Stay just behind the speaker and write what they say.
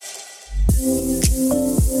Hello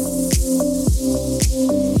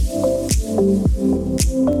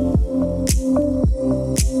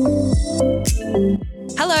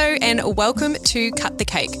and welcome to Cut the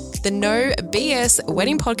Cake, the no BS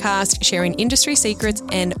wedding podcast sharing industry secrets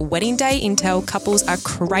and wedding day intel couples are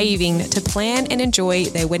craving to plan and enjoy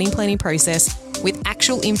their wedding planning process with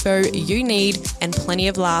actual info you need and plenty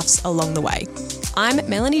of laughs along the way. I'm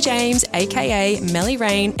Melanie James, aka Melly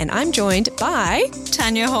Rain, and I'm joined by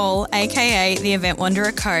Tanya Hall, aka The Event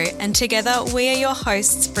Wanderer Co. And together we are your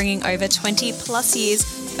hosts, bringing over 20 plus years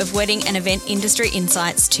of wedding and event industry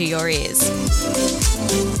insights to your ears.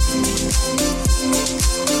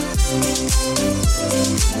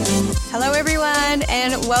 Hello everyone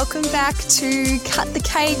and welcome back to Cut the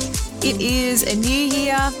Cake. It is a new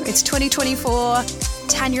year, it's 2024.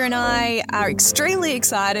 Tanya and I are extremely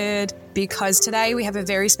excited because today we have a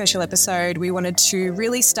very special episode. We wanted to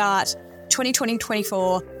really start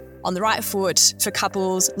 2024 on the right foot for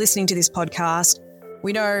couples listening to this podcast.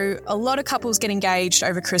 We know a lot of couples get engaged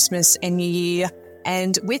over Christmas and New Year,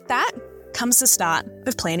 and with that comes the start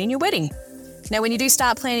of planning your wedding. Now, when you do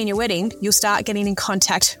start planning your wedding, you'll start getting in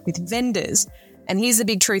contact with vendors. And here's the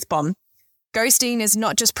big truth bomb. Ghosting is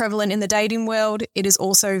not just prevalent in the dating world, it is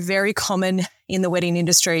also very common in the wedding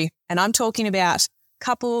industry. And I'm talking about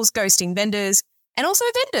couples ghosting vendors and also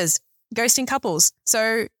vendors ghosting couples.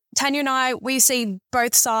 So Tanya and I, we see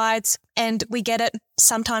both sides and we get it.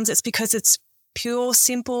 Sometimes it's because it's pure,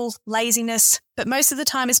 simple laziness, but most of the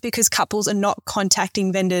time it's because couples are not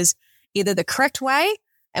contacting vendors either the correct way,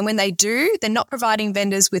 and when they do, they're not providing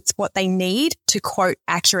vendors with what they need to quote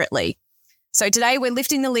accurately. So today we're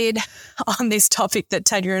lifting the lid on this topic that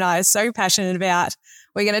Tanya and I are so passionate about.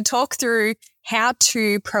 We're going to talk through how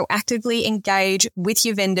to proactively engage with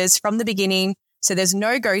your vendors from the beginning so there's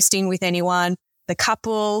no ghosting with anyone. The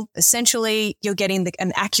couple, essentially, you're getting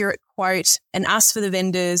an accurate quote, and us for the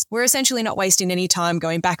vendors, we're essentially not wasting any time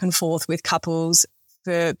going back and forth with couples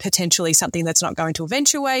for potentially something that's not going to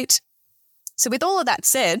eventuate. So with all of that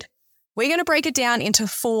said, we're going to break it down into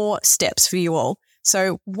 4 steps for you all.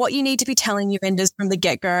 So what you need to be telling your vendors from the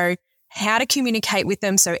get-go, how to communicate with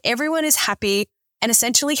them so everyone is happy and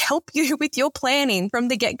essentially help you with your planning from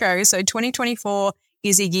the get-go. So 2024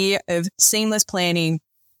 is a year of seamless planning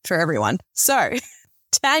for everyone. So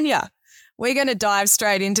Tanya, we're going to dive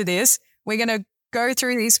straight into this. We're going to go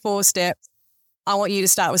through these 4 steps. I want you to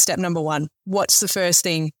start with step number 1. What's the first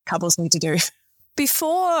thing couples need to do?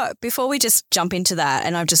 Before we just jump into that,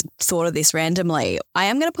 and I've just thought of this randomly, I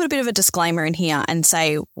am going to put a bit of a disclaimer in here and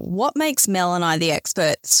say what makes Mel and I the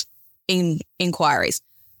experts in inquiries.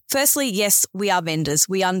 Firstly, yes, we are vendors.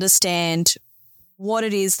 We understand what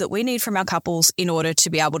it is that we need from our couples in order to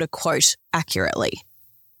be able to quote accurately.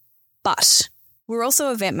 But we're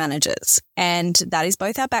also event managers, and that is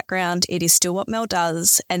both our background. It is still what Mel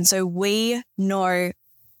does. And so we know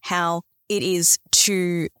how it is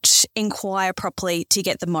to inquire properly to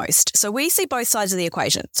get the most. So we see both sides of the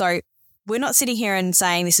equation. So we're not sitting here and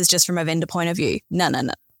saying this is just from a vendor point of view. No.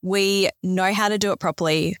 We know how to do it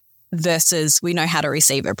properly versus we know how to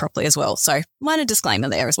receive it properly as well. So minor disclaimer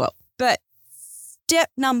there as well. But step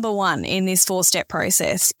number 1 in this 4-step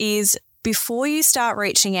process is before you start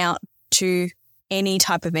reaching out to any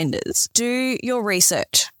type of vendors, do your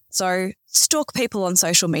research. So stalk people on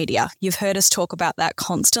social media. You've heard us talk about that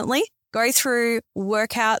constantly. Go through,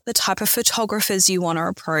 work out the type of photographers you want to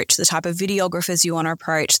approach, the type of videographers you want to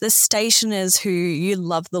approach, the stationers who you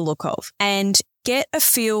love the look of, and get a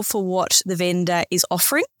feel for what the vendor is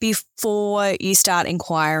offering before you start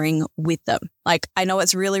inquiring with them. Like, I know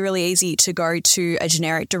it's really, really easy to go to a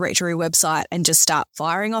generic directory website and just start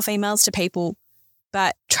firing off emails to people.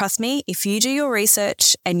 But trust me, if you do your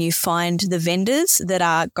research and you find the vendors that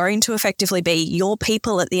are going to effectively be your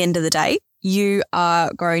people at the end of the day, you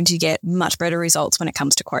are going to get much better results when it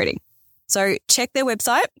comes to quoting. So check their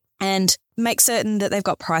website and make certain that they've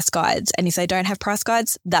got price guides. And if they don't have price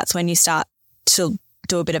guides, that's when you start to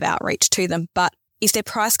do a bit of outreach to them. But if their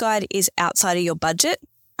price guide is outside of your budget,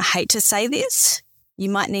 I hate to say this, you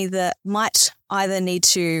might either need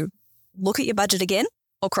to look at your budget again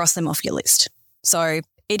or cross them off your list. So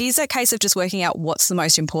it is a case of just working out what's the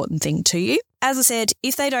most important thing to you. As I said,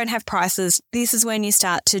 if they don't have prices, this is when you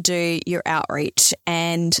start to do your outreach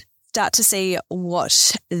and start to see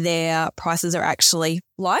what their prices are actually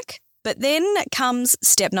like. But then comes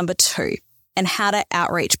step number 2 and how to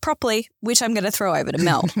outreach properly, which I'm going to throw over to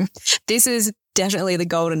Mel. This is definitely the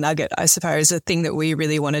golden nugget, I suppose, the thing that we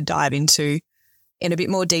really want to dive into in a bit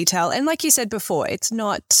more detail. And like you said before, it's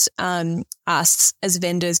not us as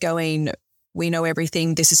vendors going, we know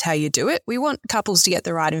everything, this is how you do it. We want couples to get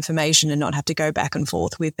the right information and not have to go back and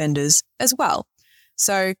forth with vendors as well.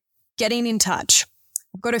 So getting in touch.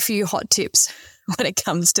 I've got a few hot tips when it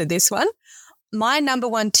comes to this one. My number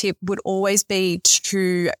one tip would always be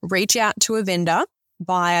to reach out to a vendor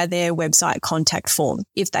via their website contact form.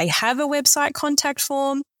 If they have a website contact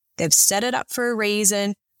form, they've set it up for a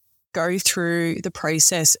reason, go through the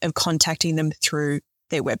process of contacting them through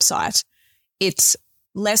their website. It's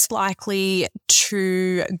less likely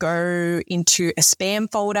to go into a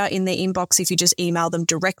spam folder in their inbox if you just email them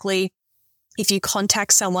directly. If you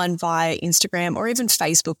contact someone via Instagram or even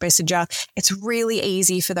Facebook Messenger, it's really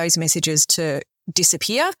easy for those messages to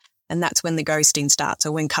disappear. And that's when the ghosting starts,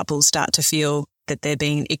 or when couples start to feel that they're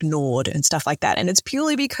being ignored and stuff like that. And it's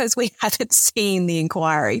purely because we haven't seen the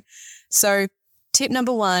inquiry. So tip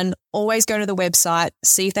number one, always go to the website,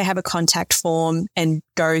 see if they have a contact form and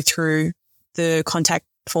go through the contact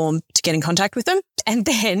form to get in contact with them. And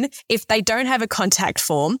then if they don't have a contact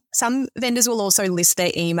form, some vendors will also list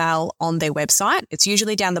their email on their website. It's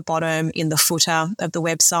usually down the bottom in the footer of the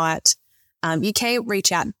website. You can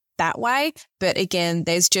reach out that way. But again,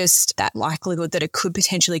 there's just that likelihood that it could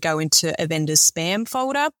potentially go into a vendor's spam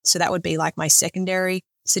folder. So that would be like my secondary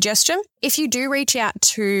suggestion. If you do reach out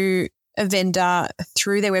to a vendor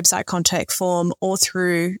through their website contact form or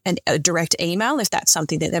through a direct email, if that's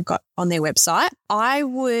something that they've got on their website, I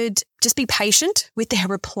would just be patient with their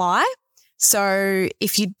reply. So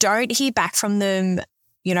if you don't hear back from them,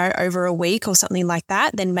 over a week or something like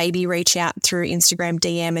that, then maybe reach out through Instagram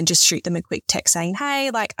DM and just shoot them a quick text saying,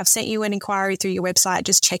 hey, I've sent you an inquiry through your website,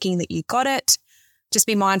 just checking that you got it. Just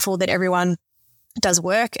be mindful that everyone does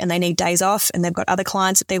work and they need days off and they've got other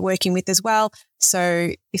clients that they're working with as well.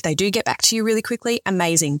 So if they do get back to you really quickly,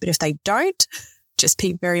 amazing. But if they don't, just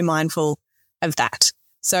be very mindful of that.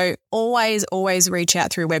 So always reach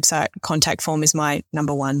out through a website contact form is my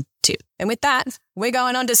number one tip. And with that, we're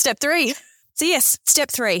going on to step 3. So yes,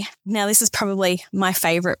 step 3. Now this is probably my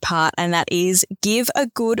favorite part, and that is give a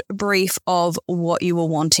good brief of what you are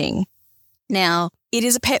wanting. Now, it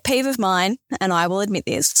is a pet peeve of mine, and I will admit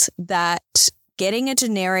this, that getting a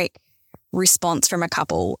generic response from a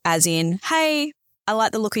couple, as in, hey, I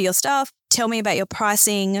like the look of your stuff. Tell me about your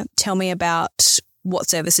pricing. Tell me about what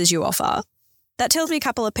services you offer. That tells me a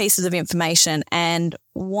couple of pieces of information. And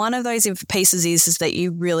one of those pieces is that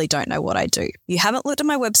you really don't know what I do. You haven't looked at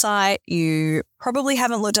my website. You probably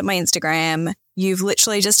haven't looked at my Instagram. You've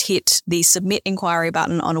literally just hit the submit inquiry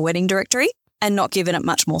button on a wedding directory and not given it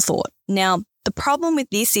much more thought. Now, the problem with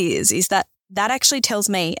this is that actually tells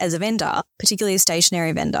me as a vendor, particularly a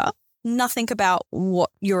stationary vendor, nothing about what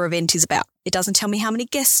your event is about. It doesn't tell me how many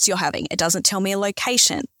guests you're having. It doesn't tell me a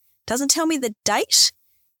location. It doesn't tell me the date.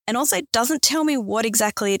 And also it doesn't tell me what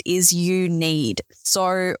exactly it is you need.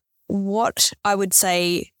 So what I would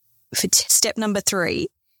say for step number 3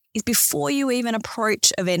 is before you even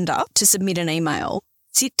approach a vendor to submit an email,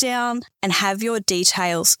 sit down and have your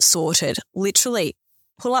details sorted. Literally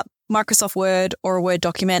pull up Microsoft Word or a Word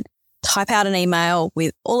document, type out an email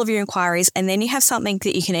with all of your inquiries, and then you have something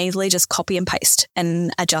that you can easily just copy and paste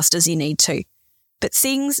and adjust as you need to. But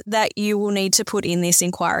things that you will need to put in this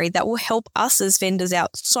inquiry that will help us as vendors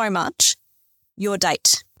out so much: your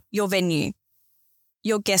date, your venue,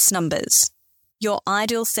 your guest numbers, your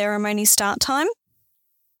ideal ceremony start time,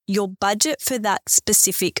 your budget for that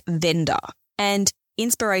specific vendor, and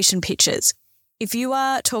inspiration pictures. If you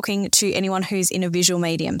are talking to anyone who's in a visual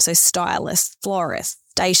medium, so stylists, florists,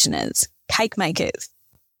 stationers, cake makers,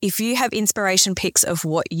 if you have inspiration pics of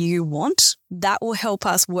what you want, that will help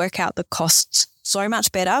us work out the costs so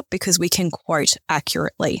much better because we can quote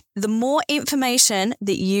accurately. The more information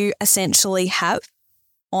that you essentially have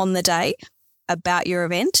on the day about your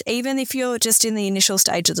event, even if you're just in the initial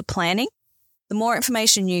stages of planning, the more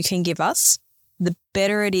information you can give us, the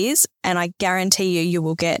better it is. And I guarantee you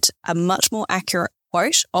will get a much more accurate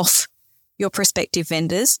quote off your prospective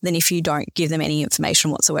vendors than if you don't give them any information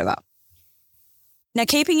whatsoever. Now,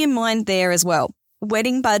 keeping in mind there as well,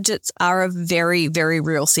 wedding budgets are a very, very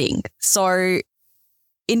real thing. So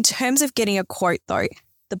in terms of getting a quote though,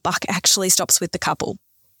 the buck actually stops with the couple.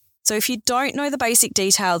 So if you don't know the basic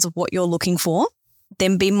details of what you're looking for,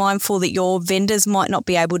 then be mindful that your vendors might not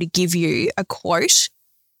be able to give you a quote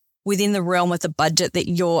within the realm of the budget that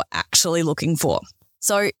you're actually looking for.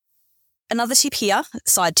 So another tip here,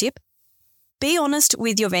 side tip, be honest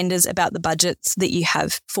with your vendors about the budgets that you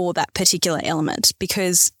have for that particular element,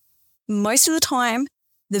 because most of the time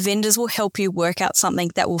the vendors will help you work out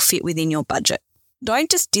something that will fit within your budget.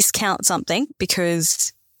 Don't just discount something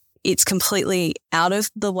because it's completely out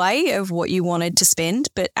of the way of what you wanted to spend,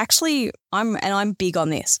 but actually I'm big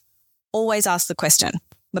on this. always ask the question,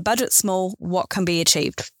 my budget's small, what can be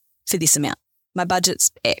achieved for this amount? My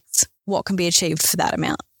budget's X, what can be achieved for that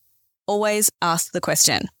amount? Always ask the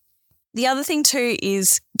question. The other thing too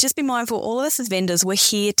is just be mindful, all of us as vendors, we're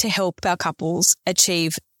here to help our couples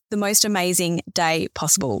achieve the most amazing day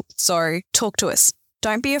possible. So talk to us.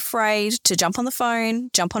 Don't be afraid to jump on the phone,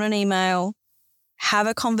 jump on an email, have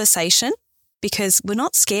a conversation, because we're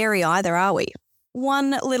not scary either, are we?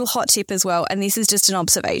 One little hot tip as well, and this is just an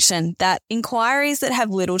observation, that inquiries that have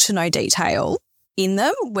little to no detail in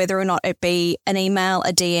them, whether or not it be an email,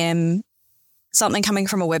 a DM, something coming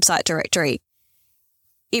from a website directory,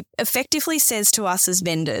 it effectively says to us as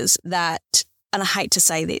vendors that, and I hate to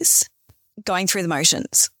say this, going through the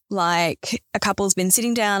motions. Like a couple's been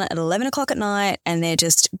sitting down at 11 o'clock at night and they're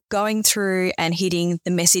just going through and hitting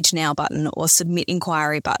the message now button or submit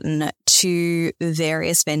inquiry button to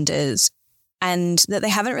various vendors, and that they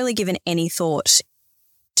haven't really given any thought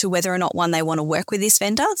to whether or not, one, they want to work with this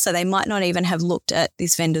vendor. So they might not even have looked at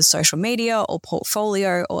this vendor's social media or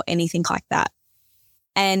portfolio or anything like that.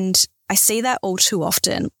 And I see that all too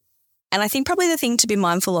often. And I think probably the thing to be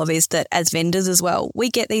mindful of is that as vendors as well, we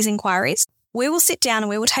get these inquiries. We will sit down and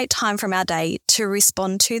we will take time from our day to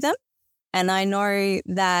respond to them. And I know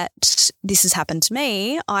that this has happened to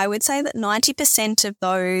me. I would say that 90% of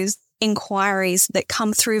those inquiries that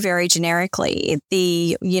come through very generically,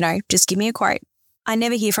 just give me a quote, I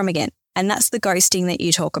never hear from again. And that's the ghosting that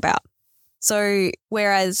you talk about. So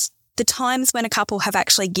whereas the times when a couple have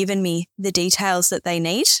actually given me the details that they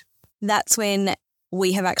need, that's when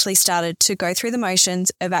we have actually started to go through the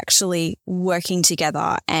motions of actually working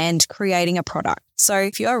together and creating a product. So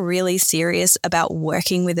if you are really serious about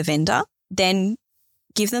working with a vendor, then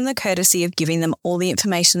give them the courtesy of giving them all the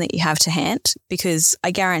information that you have to hand, because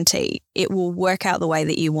I guarantee it will work out the way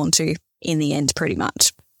that you want to in the end, pretty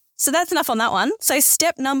much. So that's enough on that one. So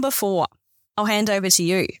step number 4, I'll hand over to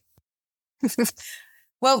you.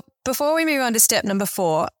 Well, before we move on to step number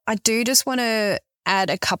 4, I do just want to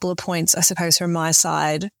add a couple of points, I suppose, from my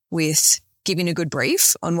side with giving a good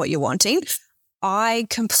brief on what you're wanting. I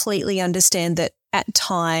completely understand that at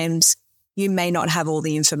times you may not have all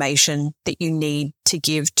the information that you need to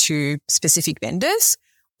give to specific vendors,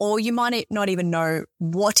 or you might not even know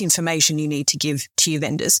what information you need to give to your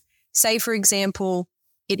vendors. Say, for example,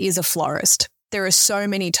 it is a florist. There are so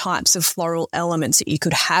many types of floral elements that you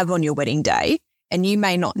could have on your wedding day, and you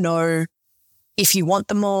may not know if you want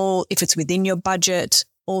them all, if it's within your budget,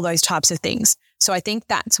 all those types of things. So I think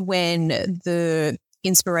that's when the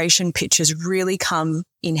inspiration pitches really come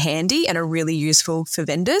in handy and are really useful for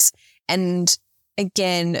vendors. And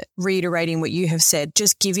again, reiterating what you have said,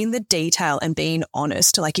 just giving the detail and being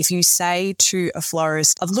honest. Like if you say to a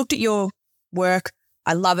florist, I've looked at your work,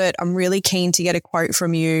 I love it, I'm really keen to get a quote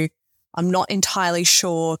from you, I'm not entirely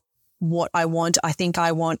sure what I want. I think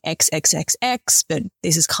I want XXXX, but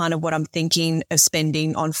this is kind of what I'm thinking of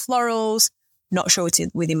spending on florals. Not sure it's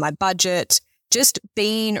within my budget. Just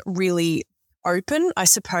being really open, I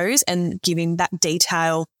suppose, and giving that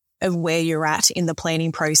detail of where you're at in the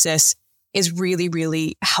planning process is really,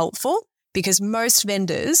 really helpful, because most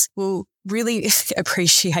vendors will really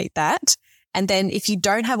appreciate that. And then if you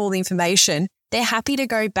don't have all the information, they're happy to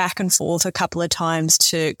go back and forth a couple of times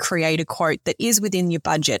to create a quote that is within your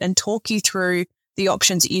budget and talk you through the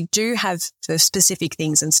options that you do have for specific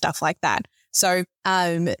things and stuff like that. So,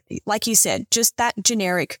 like you said, just that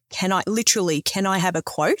generic, can I have a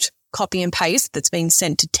quote, copy and paste that's been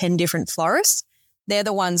sent to 10 different florists? They're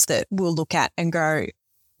the ones that we'll look at and go,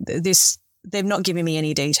 they've not given me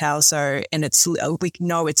any details. We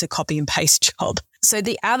know it's a copy and paste job. So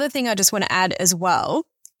the other thing I just want to add as well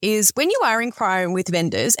is when you are inquiring with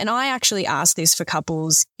vendors, and I actually ask this for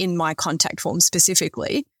couples in my contact form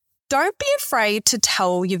specifically, don't be afraid to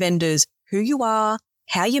tell your vendors who you are,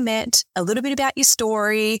 how you met, a little bit about your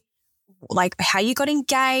story, like how you got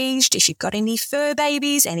engaged, if you've got any fur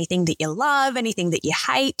babies, anything that you love, anything that you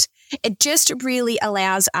hate. It just really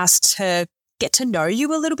allows us to get to know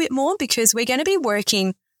you a little bit more, because we're going to be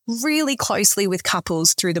working really closely with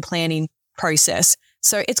couples through the planning process.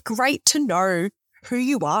 So it's great to know who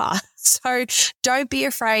you are. So don't be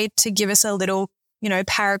afraid to give us a little,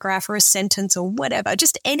 paragraph or a sentence or whatever,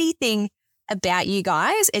 just anything about you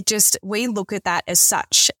guys. We look at that as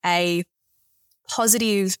such a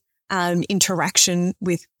positive interaction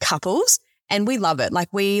with couples, and we love it. Like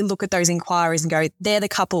we look at those inquiries and go, they're the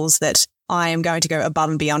couples that I am going to go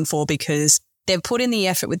above and beyond for, because they've put in the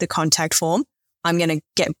effort with the contact form. I'm going to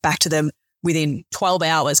get back to them within 12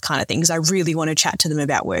 hours kind of thing, because I really want to chat to them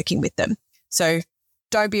about working with them. So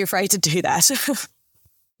don't be afraid to do that.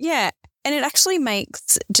 Yeah. And it actually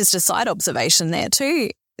makes, just a side observation there too,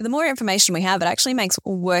 the more information we have, it actually makes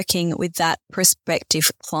working with that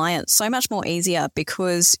prospective client so much more easier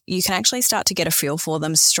because you can actually start to get a feel for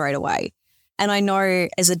them straight away. And I know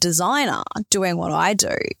as a designer doing what I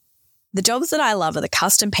do, the jobs that I love are the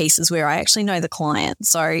custom pieces where I actually know the client.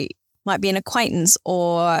 So it might be an acquaintance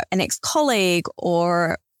or an ex-colleague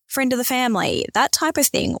or friend of the family, that type of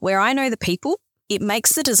thing where I know the people. It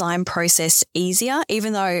makes the design process easier,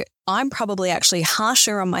 even though I'm probably actually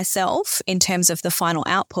harsher on myself in terms of the final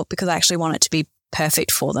output because I actually want it to be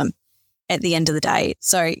perfect for them at the end of the day.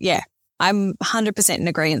 So yeah, I'm 100% in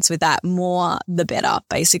agreement with that. More the better,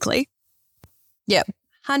 basically. Yeah,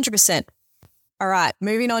 100%. All right,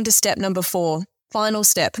 moving on to step number 4, final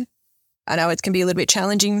step. I know it can be a little bit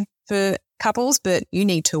challenging for couples, but you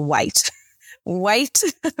need to wait. Wait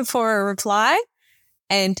for a reply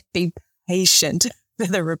and be patient for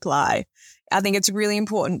the reply. I think it's really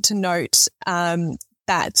important to note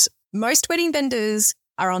that most wedding vendors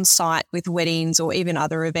are on site with weddings or even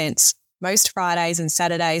other events, most Fridays and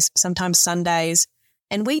Saturdays, sometimes Sundays.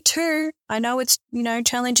 And we too, I know it's,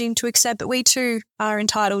 challenging to accept, but we too are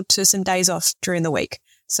entitled to some days off during the week.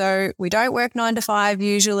 So we don't work 9 to 5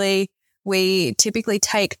 usually. We typically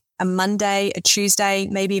take a Monday, a Tuesday,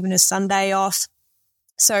 maybe even a Sunday off.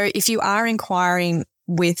 So if you are inquiring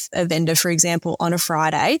with a vendor, for example, on a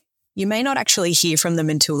Friday, you may not actually hear from them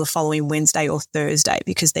until the following Wednesday or Thursday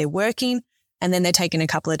because they're working and then they're taking a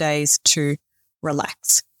couple of days to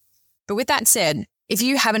relax. But with that said, if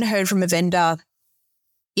you haven't heard from a vendor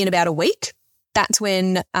in about a week, that's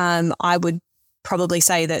when I would probably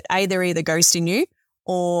say that A, they're either ghosting you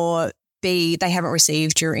or B, they haven't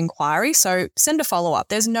received your inquiry. So send a follow-up.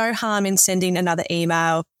 There's no harm in sending another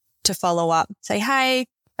email to follow up. Say, hey,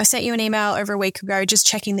 I sent you an email over a week ago, just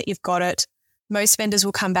checking that you've got it. Most vendors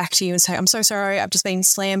will come back to you and say, I'm so sorry, I've just been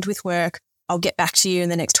slammed with work. I'll get back to you in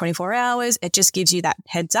the next 24 hours. It just gives you that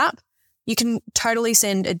heads up. You can totally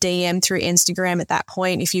send a DM through Instagram at that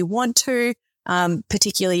point if you want to,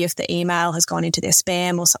 particularly if the email has gone into their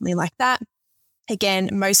spam or something like that. Again,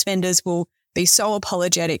 most vendors will be so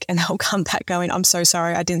apologetic and they'll come back going, I'm so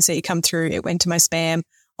sorry, I didn't see it come through. It went to my spam.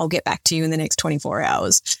 I'll get back to you in the next 24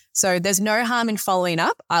 hours. So there's no harm in following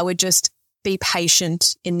up. I would just be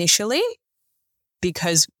patient initially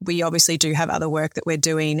because we obviously do have other work that we're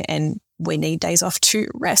doing and we need days off to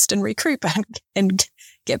rest and recoup and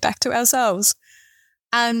get back to ourselves.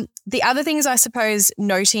 The other thing is, I suppose,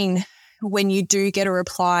 noting when you do get a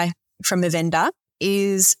reply from a vendor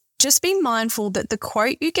is just be mindful that the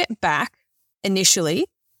quote you get back initially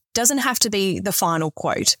doesn't have to be the final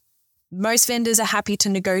quote. Most vendors are happy to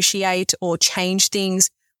negotiate or change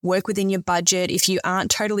things, work within your budget. If you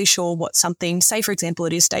aren't totally sure what something, say, for example,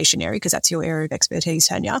 it is stationery because that's your area of expertise,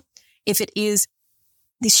 Tanya. If it is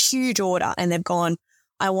this huge order and they've gone,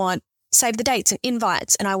 I want save the dates and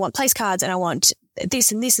invites and I want place cards and I want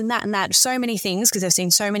this and this and that, so many things because they've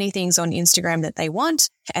seen so many things on Instagram that they want.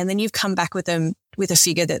 And then you've come back with them with a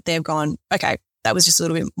figure that they've gone, okay, that was just a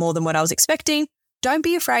little bit more than what I was expecting. Don't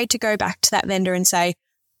be afraid to go back to that vendor and say,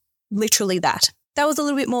 literally that was a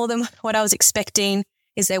little bit more than what I was expecting.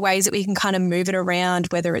 Is there ways that we can kind of move it around,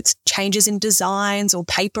 whether it's changes in designs or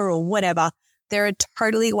paper or whatever? There are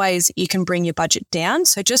totally ways that you can bring your budget down.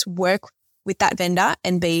 So just work with that vendor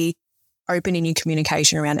and be open in your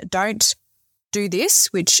communication around it. Don't do this,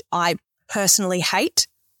 which I personally hate.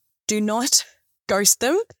 Do not ghost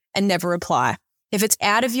them and never reply. If it's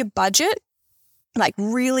out of your budget, like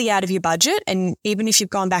really out of your budget, and even if you've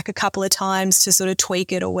gone back a couple of times to sort of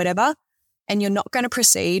tweak it or whatever, and you're not going to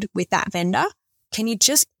proceed with that vendor, can you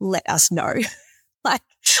just let us know? Like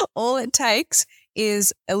all it takes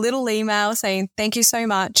is a little email saying, thank you so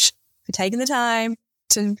much for taking the time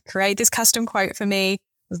to create this custom quote for me. It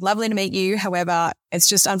was lovely to meet you. However, it's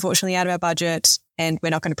just unfortunately out of our budget and we're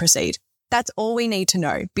not going to proceed. That's all we need to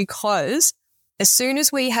know, because as soon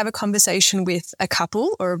as we have a conversation with a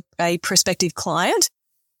couple or a prospective client,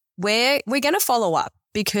 we're going to follow up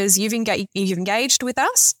because you've engaged with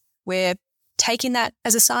us. We're taking that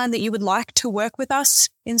as a sign that you would like to work with us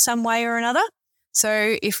in some way or another.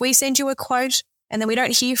 So if we send you a quote and then we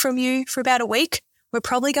don't hear from you for about a week, we're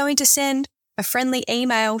probably going to send a friendly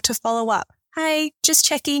email to follow up. Hey, just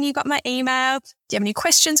checking, you got my email. Do you have any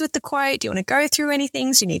questions with the quote? Do you want to go through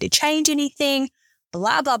anything? Do you need to change anything?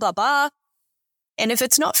 Blah, blah, blah, blah. And if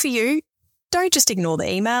it's not for you, don't just ignore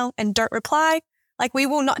the email and don't reply. Like, we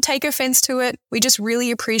will not take offense to it. We just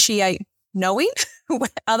really appreciate knowing.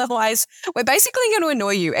 Otherwise, we're basically going to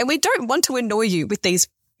annoy you. And we don't want to annoy you with these,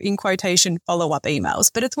 in quotation, follow-up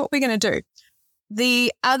emails, but it's what we're going to do.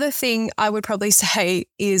 The other thing I would probably say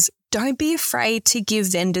is don't be afraid to give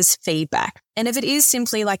vendors feedback. And if it is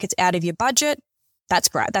simply like it's out of your budget, That's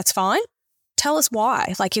great. That's fine. Tell us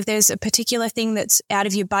why. Like if there's a particular thing that's out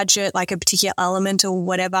of your budget, like a particular element or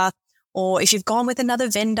whatever, or if you've gone with another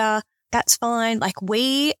vendor, that's fine. Like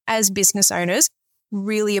we as business owners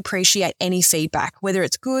really appreciate any feedback, whether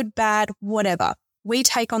it's good, bad, whatever. We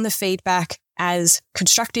take on the feedback as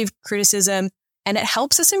constructive criticism, and it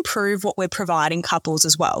helps us improve what we're providing couples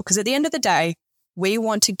as well. Because at the end of the day, we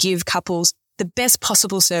want to give couples the best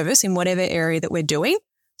possible service in whatever area that we're doing.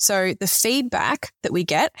 So the feedback that we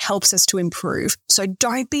get helps us to improve. So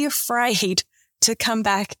don't be afraid to come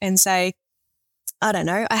back and say, I don't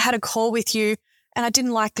know, I had a call with you and I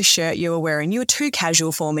didn't like the shirt you were wearing. You were too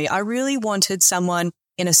casual for me. I really wanted someone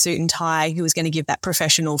in a suit and tie who was going to give that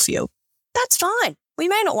professional feel. That's fine. We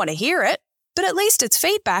may not want to hear it, but at least it's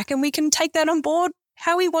feedback and we can take that on board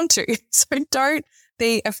how we want to. So don't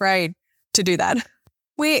be afraid to do that.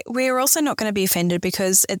 We're also not going to be offended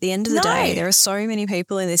because at the end of the day, there are so many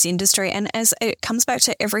people in this industry. And as it comes back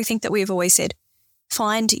to everything that we've always said,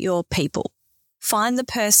 find your people. Find the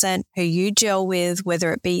person who you gel with,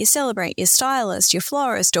 whether it be your celebrant, your stylist, your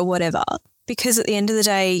florist or whatever. Because at the end of the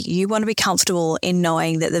day, you want to be comfortable in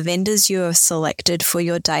knowing that the vendors you have selected for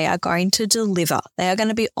your day are going to deliver. They are going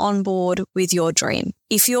to be on board with your dream.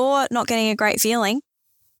 If you're not getting a great feeling,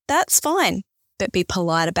 that's fine, but be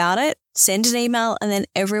polite about it. Send an email and then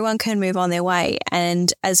everyone can move on their way.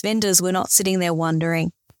 And as vendors, we're not sitting there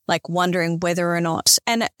wondering whether or not.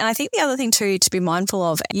 And I think the other thing too to be mindful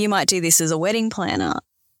of, you might do this as a wedding planner,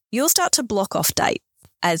 you'll start to block off dates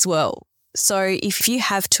as well. So if you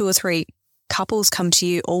have 2 or 3 couples come to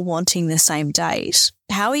you all wanting the same date,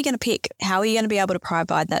 how are you going to pick? How are you going to be able to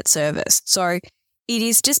provide that service? So it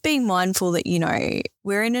is just being mindful that,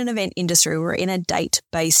 we're in an event industry, we're in a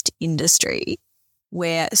date-based industry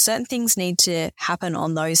where certain things need to happen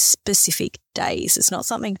on those specific days. It's not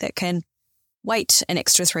something that can wait an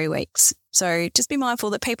extra 3 weeks. So just be mindful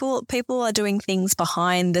that people are doing things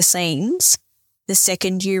behind the scenes. The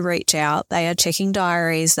second you reach out, they are checking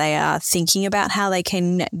diaries, they are thinking about how they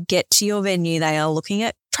can get to your venue, they are looking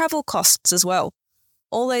at travel costs as well.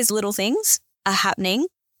 All those little things are happening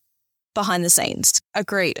behind the scenes.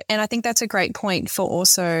 Agreed. And I think that's a great point for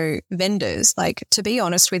also vendors, like to be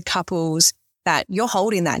honest with couples that you're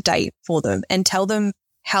holding that date for them and tell them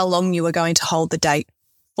how long you are going to hold the date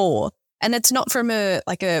for. And it's not from a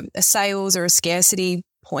sales or a scarcity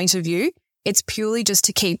point of view. It's purely just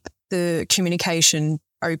to keep the communication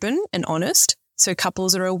open and honest. So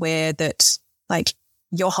couples are aware that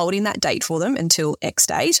you're holding that date for them until X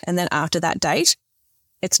date. And then after that date,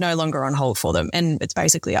 it's no longer on hold for them. And it's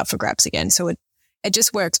basically up for grabs again. So it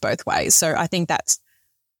just works both ways. So I think that's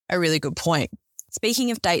a really good point.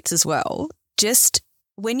 Speaking of dates as well, just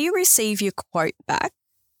when you receive your quote back,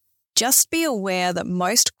 just be aware that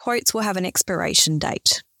most quotes will have an expiration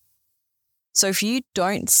date. So if you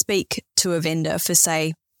don't speak to a vendor for,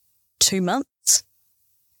 say, 2 months,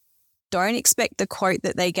 don't expect the quote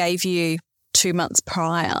that they gave you 2 months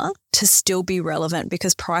prior to still be relevant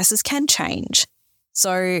because prices can change.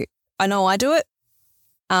 So I know I do it.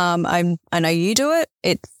 I know you do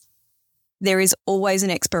it. There is always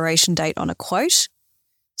an expiration date on a quote.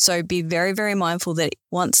 So be very, very mindful that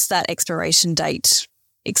once that expiration date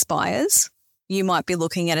expires, you might be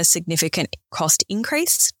looking at a significant cost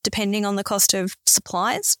increase depending on the cost of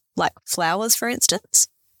supplies, like flowers, for instance.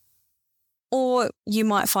 Or you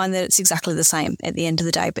might find that it's exactly the same at the end of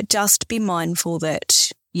the day. But just be mindful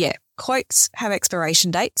that, quotes have expiration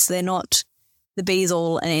dates. They're not the bees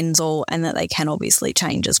all and ends all, and that they can obviously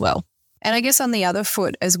change as well. And I guess on the other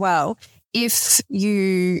foot as well, if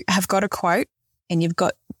you have got a quote and you've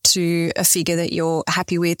got to a figure that you're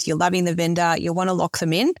happy with, you're loving the vendor, you want to lock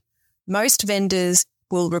them in, most vendors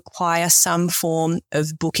will require some form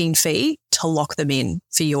of booking fee to lock them in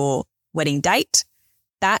for your wedding date.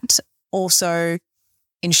 That also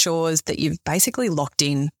ensures that you've basically locked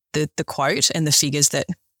in the quote and the figures that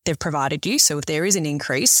they've provided you. So if there is an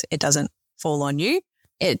increase, it doesn't fall on you.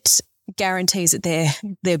 It guarantees that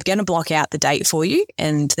they're going to block out the date for you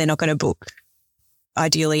and they're not going to book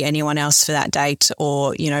ideally anyone else for that date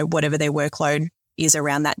or, whatever their workload is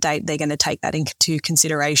around that date. They're going to take that into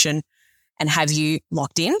consideration and have you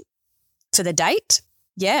locked in for the date.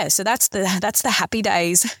 Yeah, so that's the happy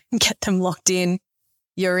days. Get them locked in.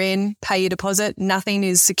 You're in, pay your deposit. Nothing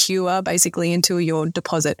is secure basically until your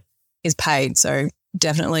deposit is paid. So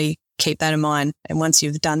definitely keep that in mind. And once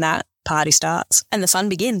you've done that, party starts and the fun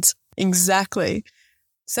begins. Exactly.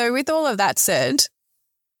 So with all of that said,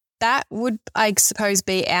 that would, I suppose,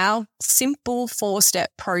 be our simple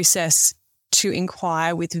 4-step process to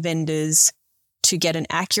inquire with vendors to get an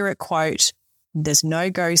accurate quote. There's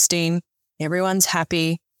no ghosting. Everyone's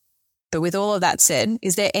happy. But with all of that said,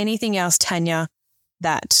 is there anything else, Tanya,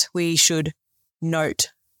 that we should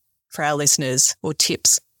note for our listeners or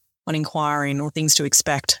tips on inquiring or things to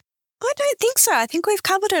expect? I don't think so. I think we've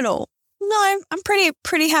covered it all. No, I'm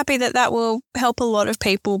pretty happy that will help a lot of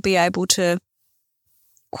people be able to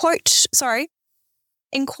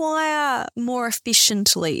inquire more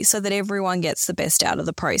efficiently so that everyone gets the best out of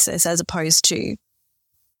the process, as opposed to,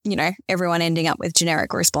 everyone ending up with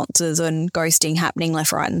generic responses and ghosting happening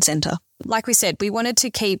left, right and centre. Like we said, we wanted to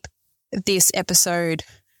keep this episode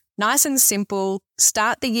nice and simple,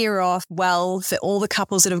 start the year off well for all the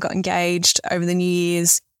couples that have got engaged over the New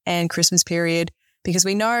Year's and Christmas period, because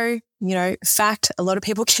we know, fact, a lot of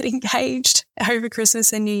people get engaged over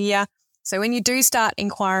Christmas and New Year. So when you do start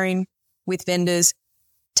inquiring with vendors,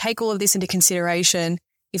 take all of this into consideration.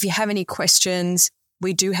 If you have any questions,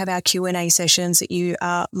 we do have our Q&A sessions that you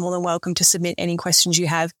are more than welcome to submit any questions you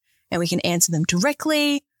have and we can answer them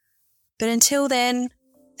directly. But until then,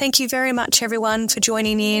 thank you very much, everyone, for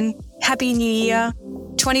joining in. Happy New Year,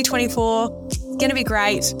 2024. Going to be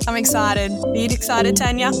great. I'm excited. Are you excited,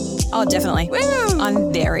 Tanya? Oh, definitely. Woo!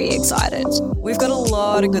 I'm very excited. We've got a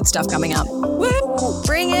lot of good stuff coming up. Woo!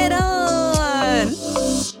 Bring it on!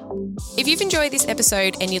 If you've enjoyed this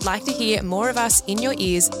episode and you'd like to hear more of us in your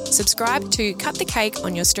ears, subscribe to Cut the Cake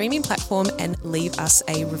on your streaming platform and leave us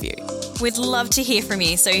a review. We'd love to hear from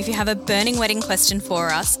you, so if you have a burning wedding question for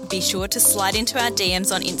us, be sure to slide into our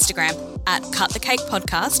DMs on Instagram at Cut the Cake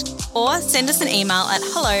Podcast, or send us an email at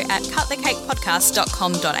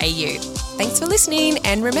hello@cutthecakepodcast.com.au. Thanks for listening,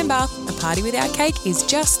 and remember, a party without cake is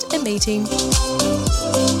just a meeting.